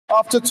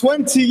After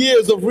 20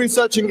 years of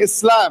researching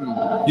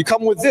Islam, you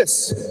come with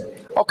this.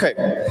 Okay,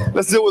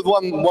 let's deal with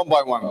one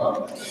by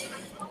one.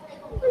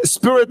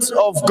 Spirit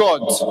of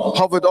God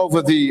hovered over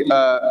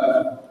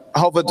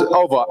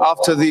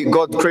after the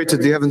God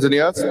created the heavens and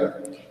the earth.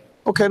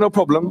 Okay, no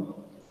problem.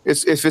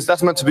 If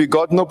that's meant to be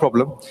God, no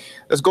problem.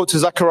 Let's go to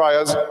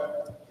Zechariah's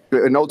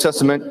in Old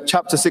Testament,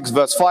 chapter 6,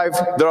 verse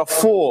 5. There are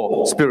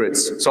 4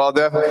 spirits. So are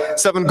there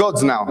 7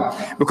 gods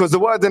now? Because the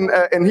word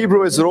in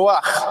Hebrew is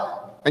ruach.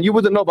 And you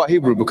wouldn't know about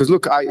Hebrew because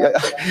look,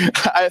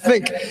 I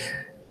think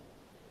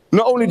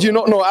not only do you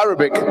not know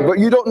Arabic, but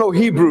you don't know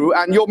Hebrew,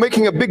 and you're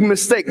making a big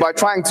mistake by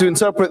trying to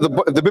interpret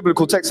the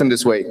biblical text in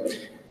this way.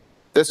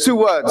 There's 2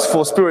 words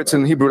for spirits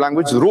in Hebrew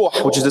language, ruh,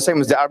 which is the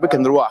same as the Arabic,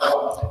 and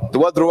ruach. The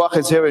word ruach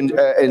is here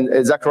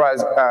in Zechariah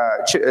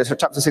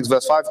chapter 6,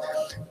 verse 5,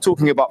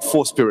 talking about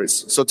 4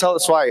 spirits. So tell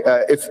us why,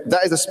 if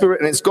that is a spirit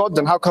and it's God,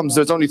 then how comes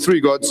there's only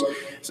 3 gods,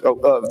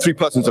 3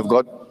 persons of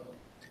God?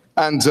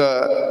 And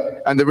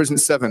there isn't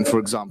 7, for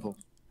example.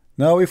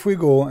 Now if we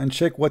go and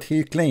check what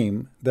he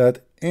claimed, that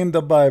in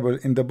the Bible,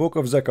 in the book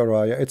of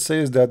Zechariah, it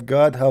says that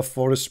God have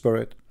 4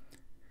 spirit.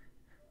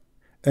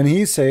 And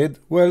he said,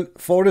 well,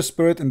 4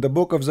 spirit in the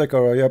book of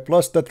Zechariah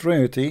plus the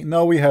Trinity,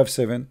 now we have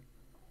 7.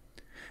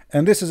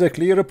 And this is a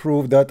clear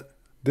proof that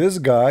this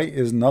guy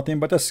is nothing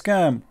but a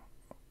scam.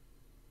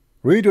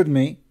 Read with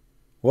me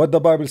what the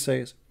Bible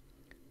says.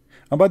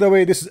 And by the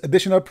way, this is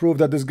additional proof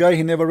that this guy,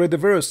 he never read the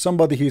verse.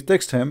 Somebody, he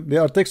texted him. They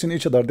are texting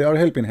each other. They are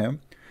helping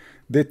him.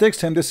 They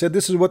text him. They said,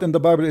 this is what in the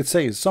Bible it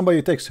says.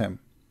 Somebody text him.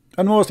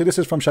 And mostly this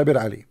is from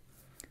Shabir Ali.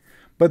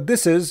 But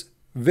this is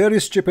very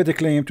stupid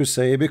claim to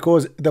say,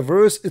 because the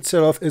verse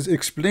itself is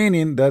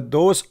explaining that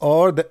those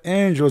are the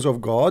angels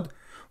of God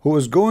who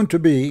is going to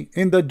be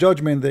in the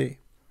judgment day.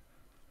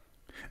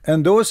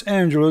 And those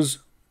angels,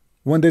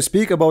 when they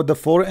speak about the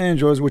 4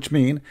 angels, which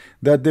mean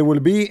that they will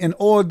be in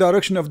all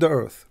direction of the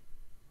earth.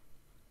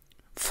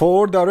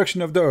 4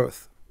 direction of the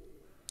earth,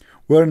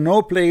 where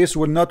no place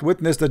will not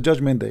witness the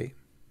judgment day.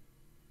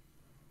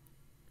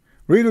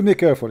 Read with me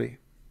carefully.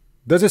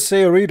 Does it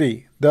say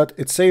really that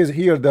it says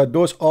here that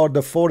those are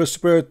the 4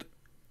 spirit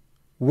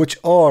which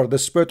are the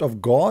spirit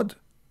of God,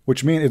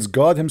 which means it's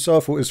God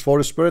himself who is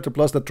 4 spirit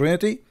plus the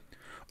Trinity,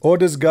 or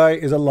this guy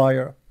is a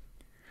liar?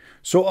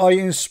 So I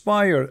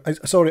inquired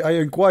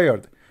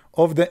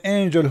of the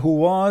angel who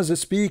was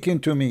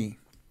speaking to me,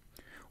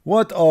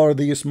 what are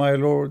these, my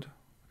Lord?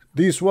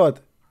 These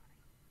what?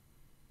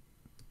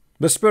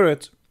 The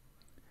spirit.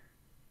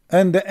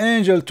 And the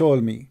angel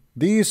told me,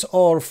 these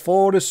are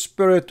 4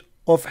 spirit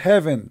of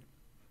heaven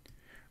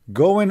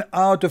going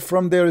out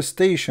from their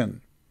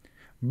station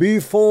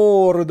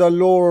before the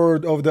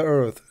Lord of the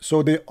earth.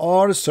 So they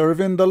are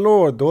serving the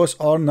Lord. Those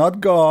are not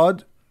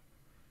God.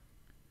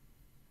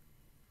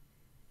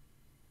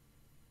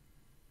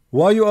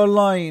 Why you are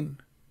lying?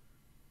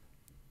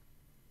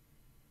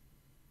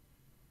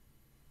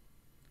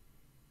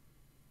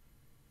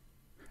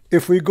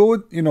 If we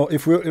go,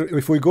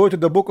 if we go to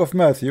the book of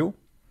Matthew,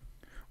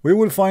 we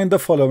will find the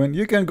following.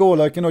 You can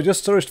go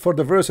just search for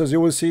the verses.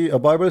 You will see a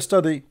Bible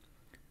study.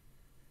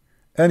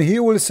 And he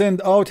will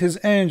send out his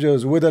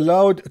angels with a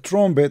loud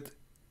trumpet,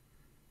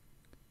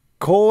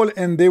 call,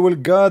 and they will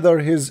gather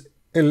his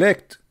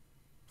elect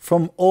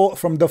from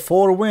the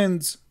 4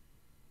 winds.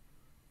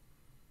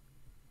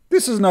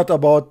 This is not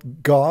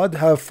about God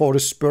have 4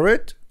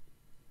 spirit.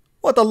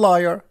 What a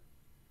liar.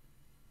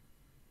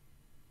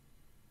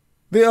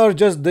 They are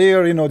just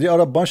there, they are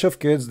a bunch of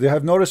kids. They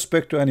have no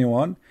respect to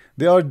anyone.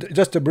 They are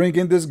just to bring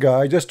in this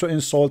guy, just to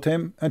insult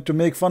him and to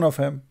make fun of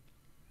him.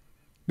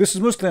 This is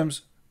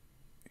Muslims.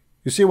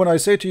 You see, when I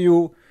say to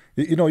you,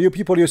 you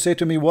people, you say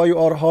to me, why you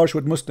are harsh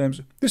with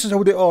Muslims? This is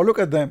how they are. Look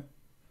at them.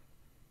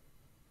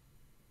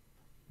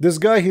 This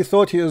guy, he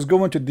thought he is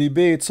going to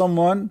debate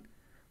someone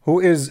who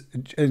is,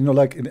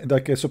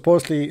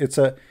 supposedly it's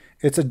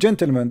a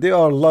gentleman. They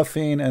are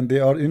laughing and they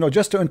are,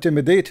 just to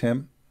intimidate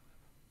him.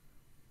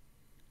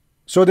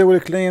 So they will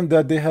claim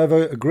that they have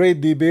a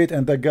great debate,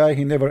 and the guy,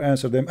 he never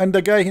answered them. And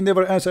the guy, he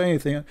never answered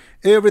anything.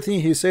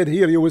 Everything he said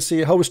here, you will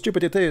see how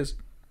stupid it is.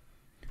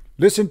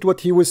 Listen to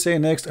what he will say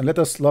next, and let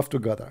us laugh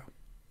together.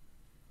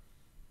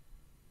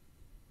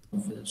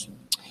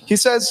 He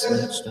says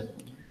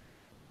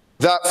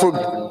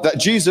that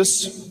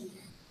Jesus,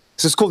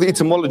 this is called the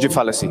etymology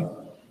fallacy.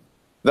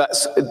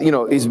 That's,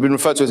 he's been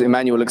referred to as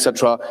Emmanuel,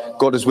 etc.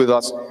 God is with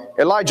us.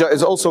 Elijah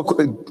is also,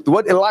 the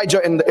word Elijah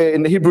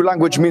in the Hebrew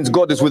language means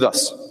God is with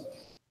us.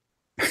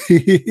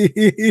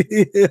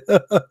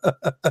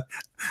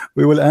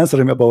 We will answer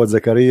him about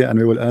Zechariah, and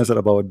we will answer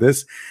about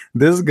this.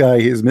 This guy,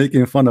 he is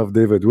making fun of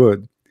David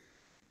Wood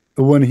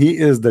when he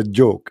is the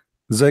joke.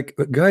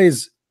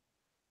 Guys,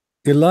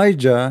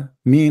 Elijah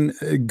mean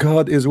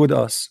God is with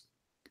us,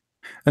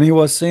 and he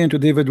was saying to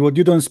David Wood,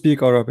 you don't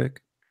speak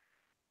Arabic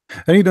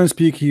and you don't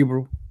speak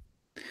Hebrew.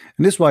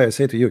 And this is why I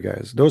say to you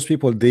guys, those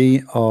people,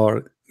 they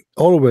are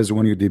always,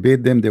 when you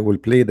debate them, they will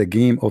play the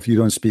game of you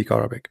don't speak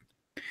Arabic.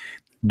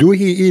 Do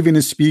he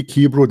even speak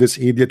Hebrew, this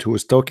idiot who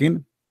is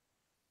talking?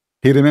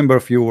 He remember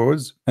a few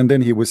words, and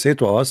then he will say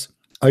to us,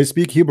 I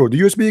speak Hebrew. Do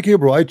you speak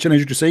Hebrew? I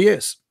challenge you to say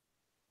yes.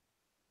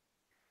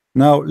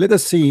 Now let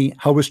us see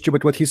how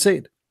stupid what he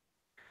said.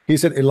 He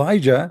said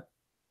Elijah,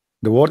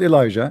 the word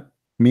Elijah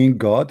mean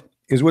God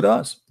is with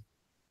us.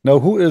 Now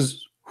who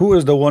is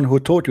the one who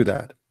taught you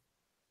that?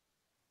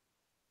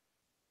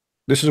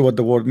 This is what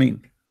the word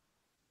mean.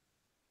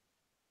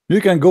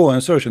 You can go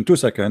and search in 2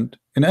 seconds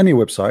in any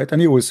website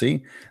and you will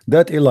see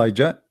that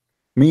Elijah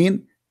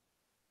mean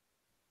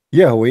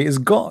Yahweh is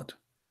God.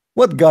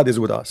 What God is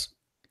with us?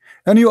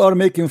 And you are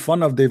making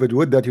fun of David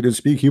Wood that you didn't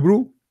speak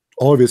Hebrew.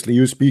 Obviously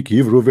you speak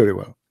Hebrew very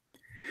well.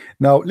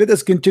 Now let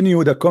us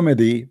continue the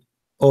comedy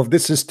of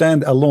this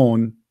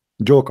stand-alone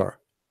joker.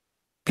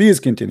 Please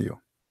continue.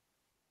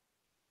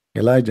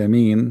 Elijah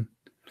mean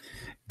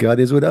God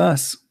is with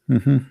us.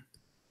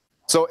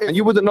 So, and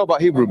you wouldn't know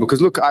about Hebrew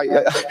because look,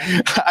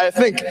 I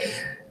think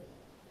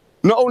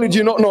not only do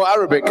you not know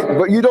Arabic,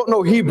 but you don't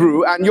know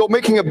Hebrew, and you're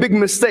making a big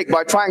mistake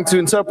by trying to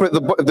interpret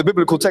the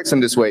biblical text in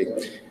this way.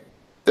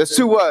 There's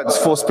two words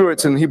for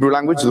spirits in Hebrew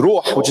language,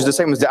 ruh, which is the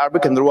same as the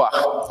Arabic, and the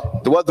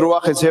ruach. The word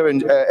ruach is here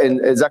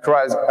in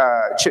Zechariah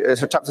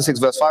chapter 6,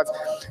 verse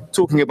 5,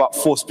 talking about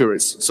 4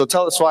 spirits. So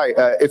tell us why,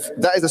 if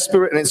that is a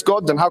spirit and it's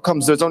God, then how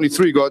comes there's only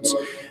 3 gods,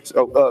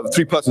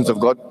 3 persons of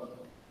God?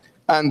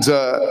 And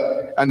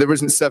there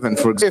isn't 7,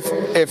 for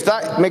example. If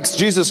that makes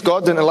Jesus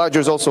God, then Elijah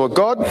is also a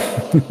God.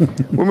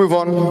 We'll move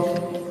on.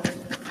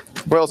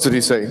 What else did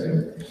he say?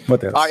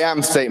 What else? I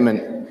am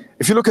statement.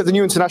 If you look at the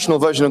New International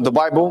Version of the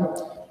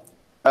Bible,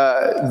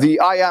 the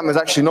I am is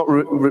actually not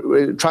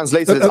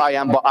translated as I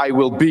am, but I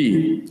will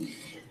be.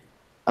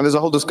 And there's a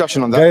whole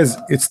discussion on that. Guys,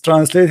 it's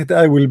translated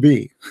I will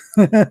be.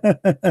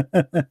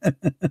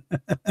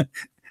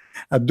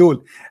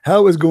 Abdul,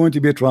 how is going to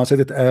be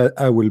translated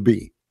I will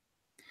be?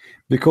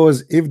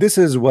 Because if this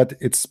is what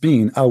it's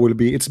been, I will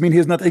be, it's mean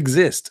he's not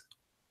exist.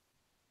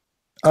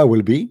 I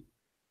will be.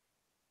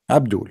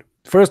 Abdul,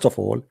 first of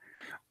all,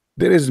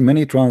 there is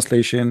many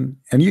translation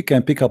and you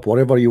can pick up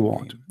whatever you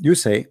want. You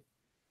say,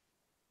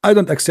 I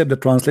don't accept the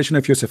translation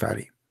of Yusuf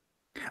Ali.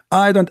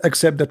 I don't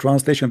accept the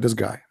translation of this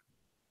guy.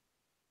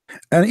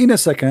 And in a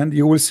second,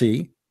 you will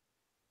see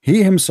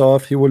he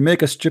himself, he will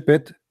make a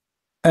stupid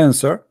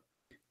answer.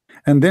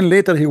 And then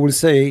later he will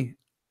say,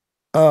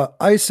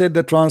 I said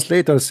the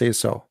translator says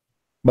so.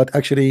 But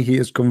actually he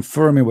is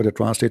confirming what the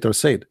translator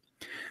said.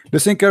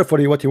 Listen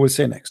carefully what he will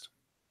say next.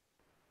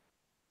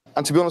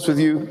 And to be honest with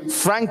you,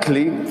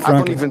 frankly, I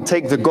don't even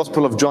take the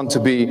Gospel of John to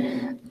be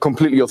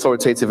completely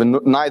authoritative, and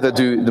neither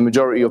do the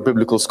majority of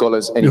biblical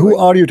scholars anyway. Who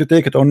are you to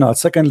take it or not?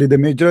 Secondly, the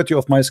majority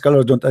of my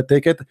scholars don't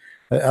take it.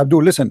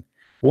 Abdul, listen.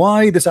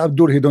 Why this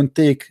Abdul, he don't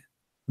take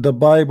the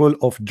Bible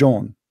of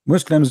John?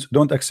 Muslims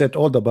don't accept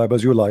all the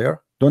Bibles, you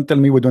liar. Don't tell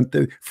me we don't.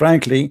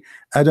 Frankly,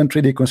 I don't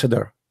really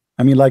consider.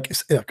 I mean, like,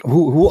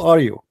 who are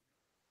you?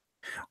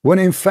 When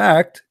in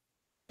fact,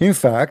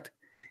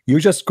 you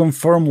just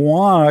confirm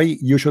why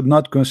you should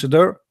not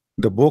consider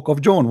the book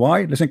of John.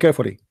 Why? Listen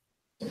carefully.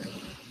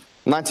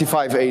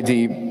 95 AD,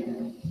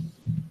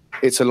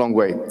 it's a long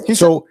way.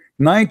 So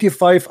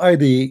 95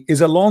 AD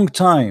is a long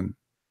time.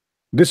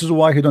 This is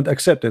why he don't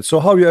accept it. So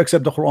how you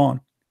accept the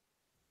Quran?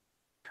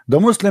 The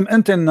Muslim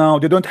until now,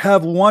 they don't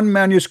have one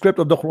manuscript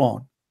of the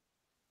Quran.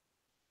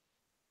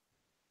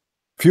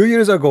 Few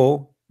years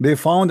ago, they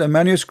found a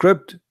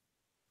manuscript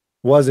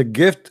was a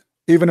gift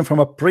even from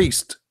a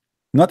priest,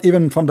 not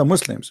even from the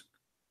Muslims,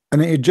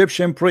 an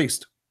Egyptian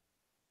priest,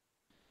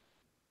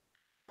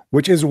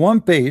 which is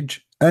 1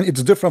 page, and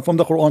it's different from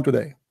the Quran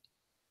today.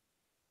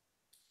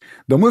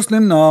 The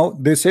Muslim now,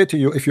 they say to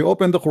you, if you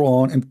open the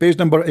Quran in page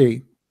number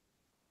 8,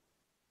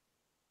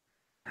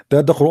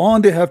 that the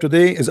Quran they have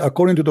today is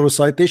according to the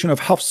recitation of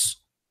Hafs,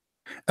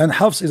 and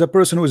Hafs is a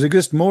person who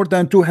exists more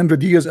than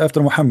 200 years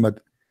after Muhammad.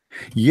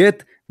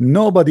 Yet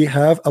nobody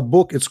have a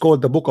book. It's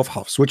called the book of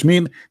Hafs, which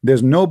means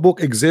there's no book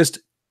exist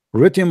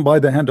written by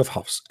the hand of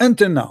Hafs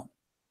until now.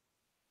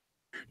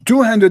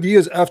 200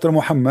 years after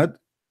Muhammad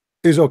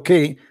is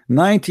okay.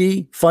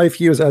 95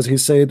 years, as he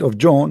said of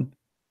John,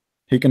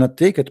 he cannot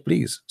take it.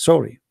 Please,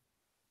 sorry.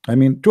 I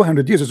mean,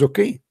 200 years is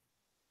okay.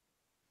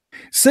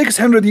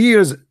 600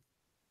 years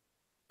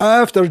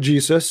after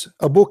Jesus,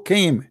 a book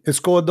came. It's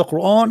called the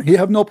Quran. He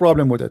have no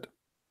problem with it.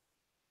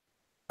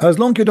 As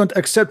long as you don't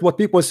accept what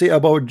people say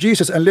about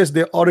Jesus, unless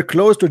they are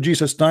close to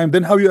Jesus' time,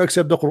 then how you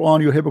accept the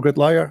Quran, you hypocrite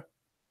liar?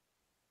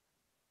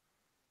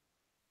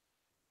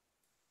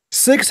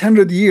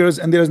 600 years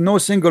and there is no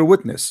single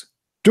witness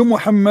to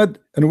Muhammad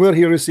and where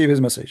he received his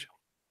message.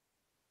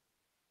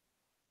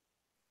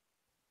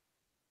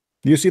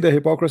 Do you see the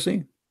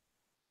hypocrisy?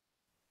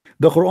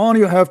 The Quran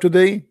you have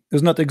today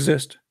does not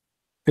exist.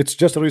 It's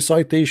just a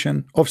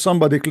recitation of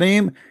somebody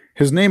claim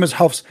his name is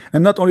Hafs.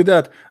 And not only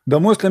that, the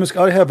Muslims,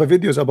 I have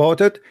videos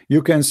about it,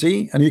 you can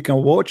see and you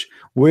can watch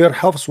where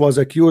Hafs was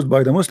accused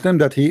by the Muslim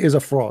that he is a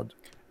fraud.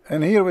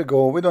 And here we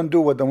go. We don't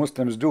do what the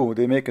Muslims do.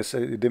 They make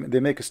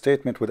a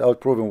statement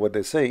without proving what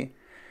they say.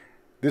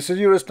 This is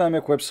your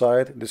Islamic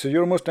website. This is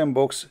your Muslim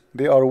books.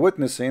 They are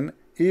witnessing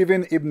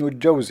even Ibn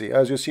al-Jawzi,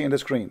 as you see in the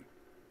screen,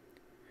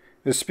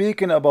 is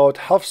speaking about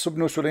Hafs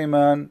ibn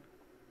Sulaiman,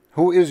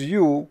 who is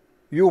you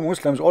you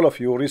Muslims, all of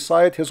you,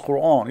 recite his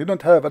Quran. You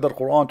don't have other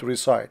Quran to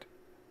recite.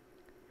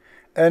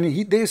 And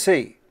they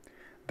say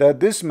that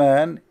this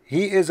man,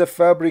 he is a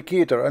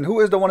fabricator. And who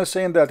is the one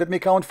saying that? Let me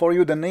count for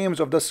you the names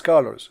of the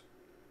scholars.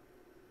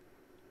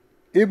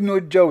 Ibn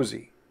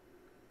al-Jawzi,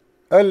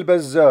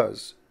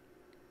 Al-Bazzaz,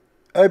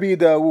 Abi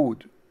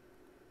Dawood,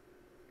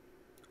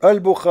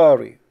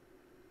 Al-Bukhari,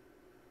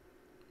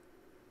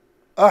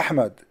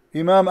 Ahmad,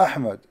 Imam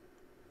Ahmad,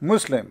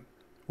 Muslim,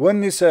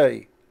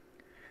 Wan-Nisai.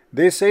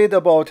 They said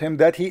about him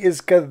that he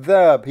is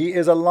kadhab, he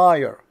is a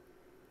liar.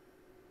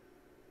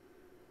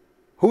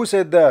 Who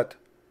said that?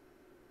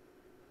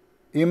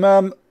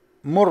 Imam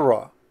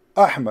Murrah,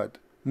 Ahmad,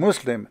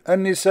 Muslim,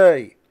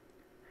 An-Nisai.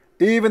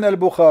 Even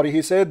Al-Bukhari,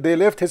 he said they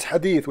left his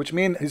hadith, which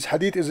means his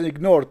hadith is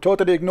ignored,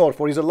 totally ignored,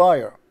 for he's a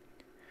liar.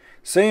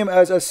 Same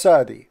as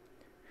As-Sadi.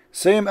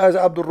 Same as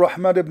Abdul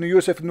Rahman ibn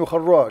Yusuf ibn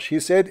Kharrash. He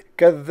said,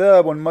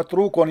 Kadhabun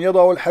matrukun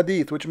yada'u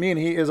al-hadith, which means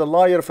he is a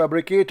liar,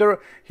 fabricator,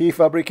 he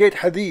fabricate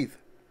hadith.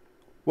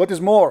 What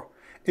is more,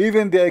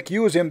 even they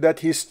accuse him that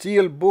he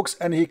steal books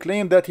and he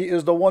claimed that he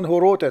is the one who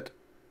wrote it.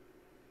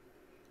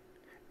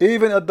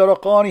 Even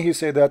Ad-Daraqani, he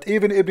said that.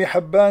 Even Ibn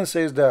Habban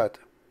says that.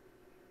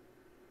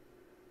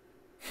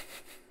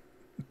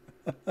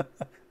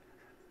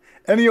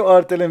 And you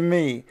are telling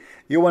me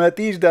you want to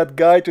teach that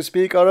guy to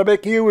speak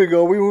Arabic? Here we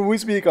go, we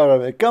speak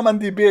Arabic. Come and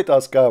debate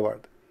us,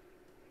 coward.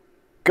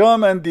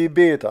 Come and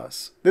debate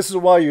us. This is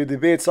why you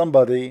debate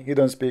somebody he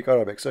don't speak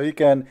Arabic, so he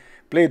can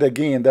play the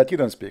game that you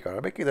don't speak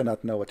Arabic, you do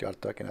not know what you are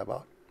talking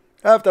about.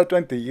 After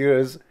 20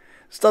 years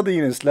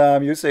studying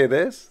Islam, you say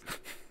this?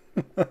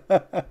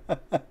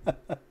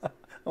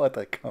 What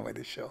a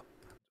comedy show.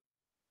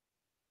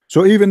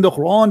 So even the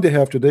Quran they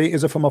have today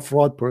is from a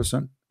fraud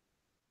person.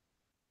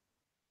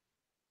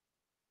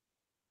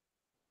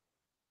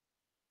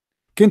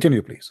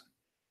 Continue, please.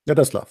 Let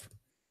us laugh.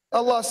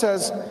 Allah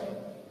says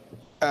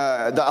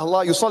that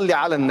Allah yusalli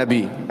ala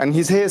nabi, and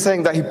he's here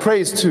saying that he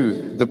prays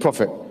to the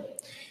Prophet.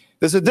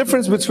 There's a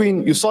difference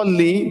between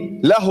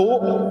yusalli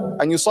lahu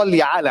and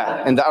yusalli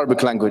ala in the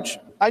Arabic language.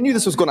 I knew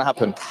this was going to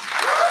happen.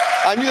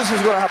 I knew this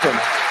was going to happen.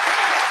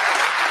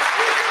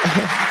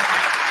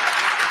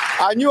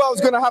 I knew I was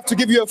going to have to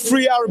give you a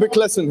free Arabic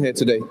lesson here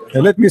today.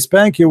 And let me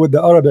spank you with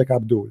the Arabic,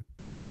 Abdul.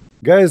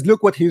 Guys,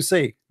 look what he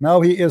say.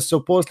 Now he is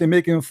supposedly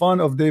making fun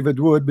of David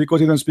Wood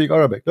because he don't speak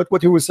Arabic. Look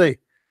what he will say.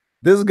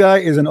 This guy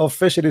is an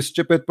officially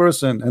stupid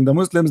person, and the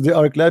Muslims, they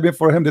are clapping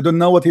for him. They don't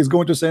know what he's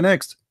going to say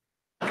next.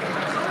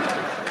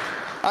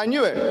 I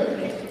knew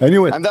it. I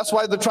knew it. And that's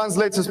why the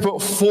translators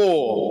put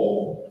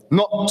for,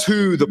 not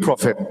to the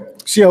Prophet.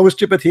 See how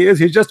stupid he is?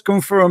 He just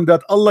confirmed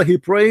that Allah, he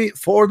pray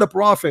for the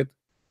Prophet,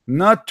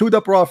 not to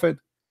the Prophet.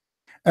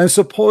 And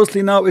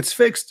supposedly now it's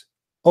fixed.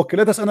 Okay,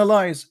 let us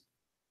analyze.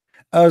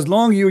 As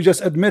long you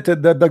just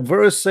admitted that the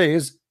verse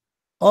says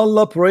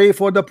Allah pray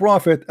for the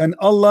Prophet, and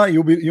Allah,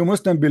 you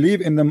Muslim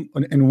believe in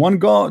one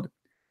God.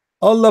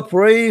 Allah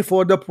pray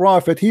for the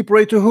Prophet. He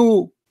pray to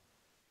who?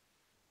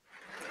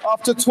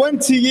 After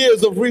 20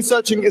 years of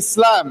researching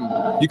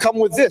Islam, you come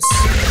with this.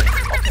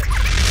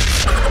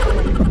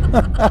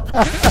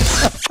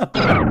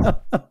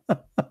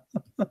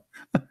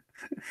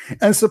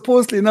 And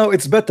supposedly now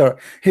it's better.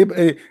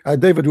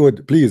 David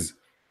Wood, please.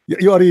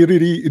 You are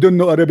really, you don't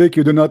know Arabic,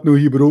 you do not know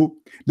Hebrew.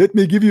 Let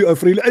me give you a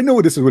free. I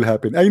know this will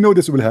happen. I know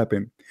this will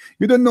happen.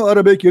 You don't know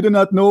Arabic, you do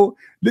not know.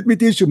 Let me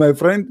teach you, my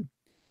friend.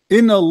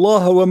 Inna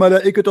Allah wa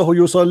malaikatahu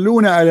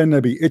yusalluna ala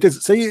nabi. It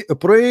is say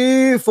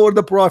pray for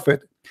the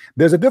Prophet.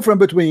 There's a difference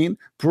between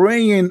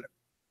praying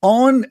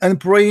on and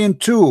praying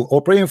to,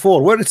 or praying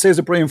for. Where it says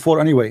praying for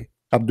anyway,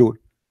 Abdul?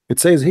 It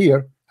says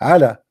here,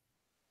 ala.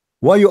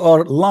 Why you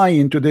are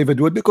lying to David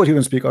Wood? Because you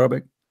don't speak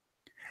Arabic.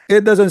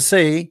 It doesn't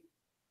say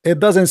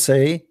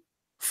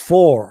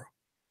for.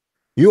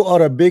 You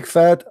are a big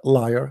fat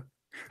liar.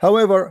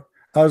 However,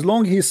 as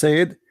long he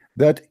said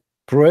that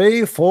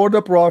pray for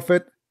the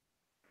Prophet,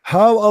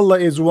 how Allah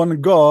is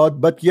one God,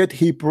 but yet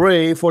he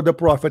pray for the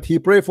Prophet. He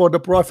pray for the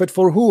Prophet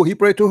for who? He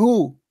pray to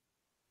who?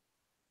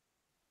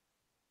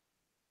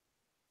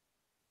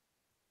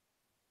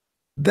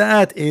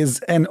 That is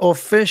an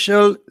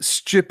official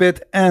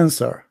stupid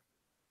answer.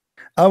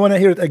 I want to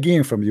hear it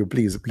again from you,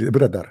 please,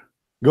 brother.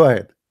 Go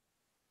ahead.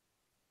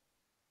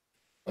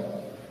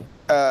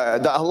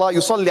 That Allah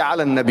yusalli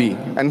ala nabi,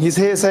 and he's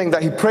here saying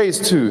that he prays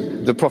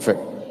to the Prophet.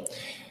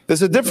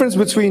 There's a difference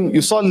between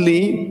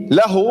yusalli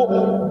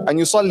lahu and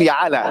yusalli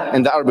ala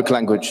in the Arabic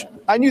language.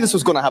 I knew this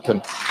was going to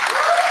happen.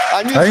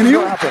 I knew this was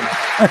going to happen.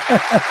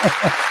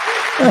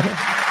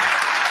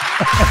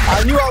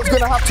 I knew I was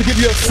going to have to give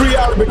you a free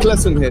Arabic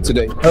lesson here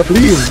today.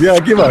 Please, yeah,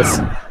 give us.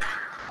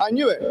 I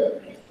knew it.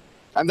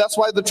 And that's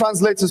why the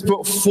translators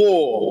put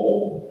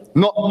for,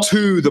 not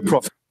to the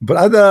Prophet.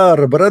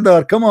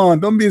 Brother, come on,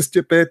 don't be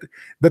stupid.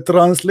 The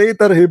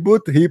translator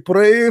he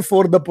pray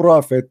for the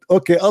Prophet.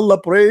 Okay, Allah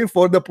pray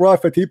for the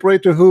Prophet. He pray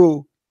to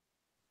who?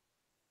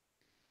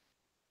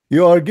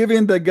 You are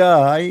giving the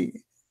guy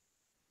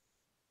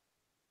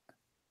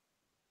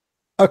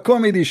a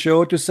comedy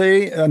show to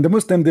say, and the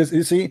Muslim, this,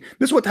 you see,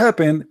 this is what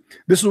happened.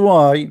 This is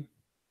why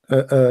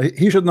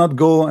he should not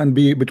go and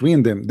be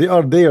between them. They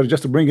are there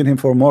just bringing him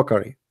for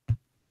mockery.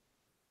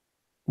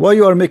 Why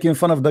you are making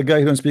fun of the guy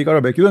who don't speak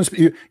Arabic? You don't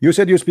speak, you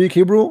said you speak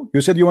Hebrew.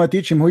 You said you want to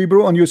teach him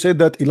Hebrew, and you said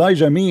that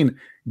Elijah mean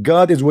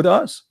God is with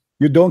us.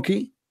 You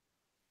donkey.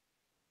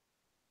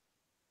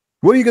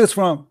 Where you get this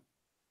from?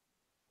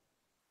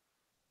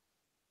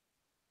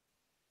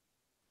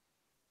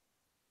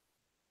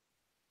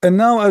 And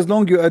now, as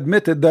long you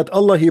admitted that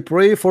Allah he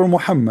pray for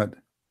Muhammad,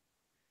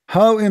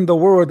 how in the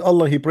world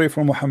Allah he pray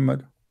for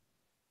Muhammad?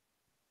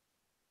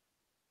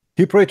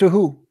 He pray to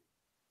who?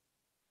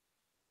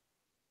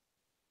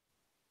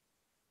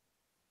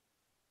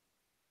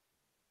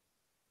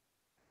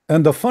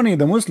 And the funny,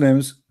 the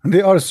Muslims,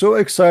 they are so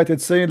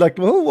excited, saying like,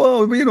 "Oh,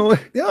 wow, you know,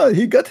 yeah,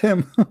 he got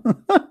him."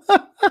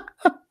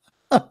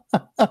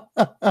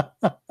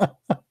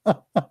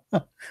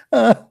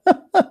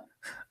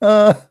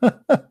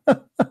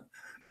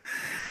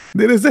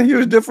 There is a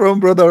huge difference,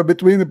 brother,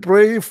 between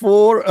pray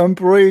for and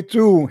pray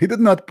to. He did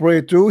not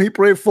pray to, he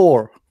prayed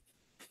for.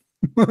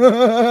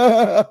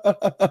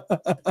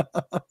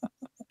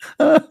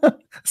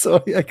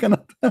 Sorry, I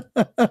cannot.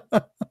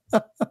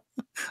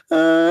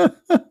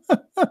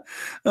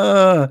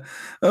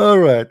 All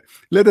right,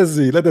 let us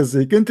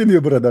see.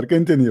 Continue, brother,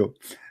 continue.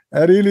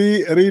 I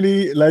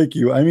really like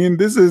you. I mean,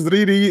 this is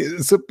really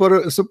super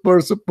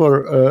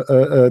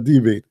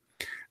debate.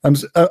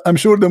 I'm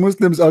sure the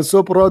Muslims are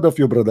so proud of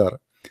you, brother.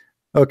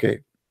 Okay,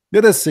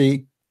 let us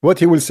see what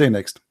he will say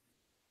next.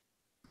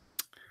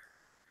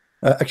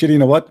 Actually, you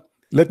know what?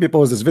 Let me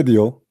pause this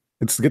video.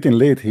 It's getting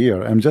late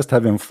here. I'm just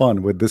having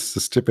fun with this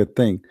stupid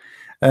thing.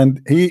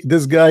 And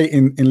this guy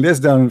in less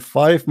than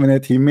 5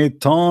 minutes, he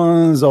made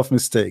tons of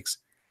mistakes.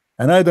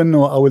 And I don't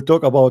know, I will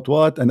talk about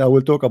what and I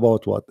will talk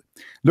about what.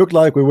 Look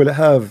like we will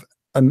have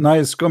a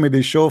nice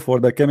comedy show for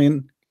the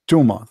coming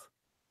 2 months.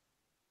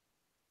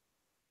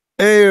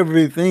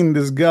 Everything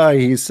this guy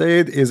he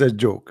said is a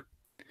joke.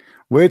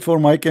 Wait for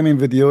my coming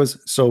videos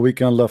so we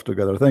can laugh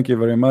together. Thank you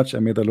very much,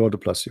 and may the Lord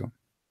bless you.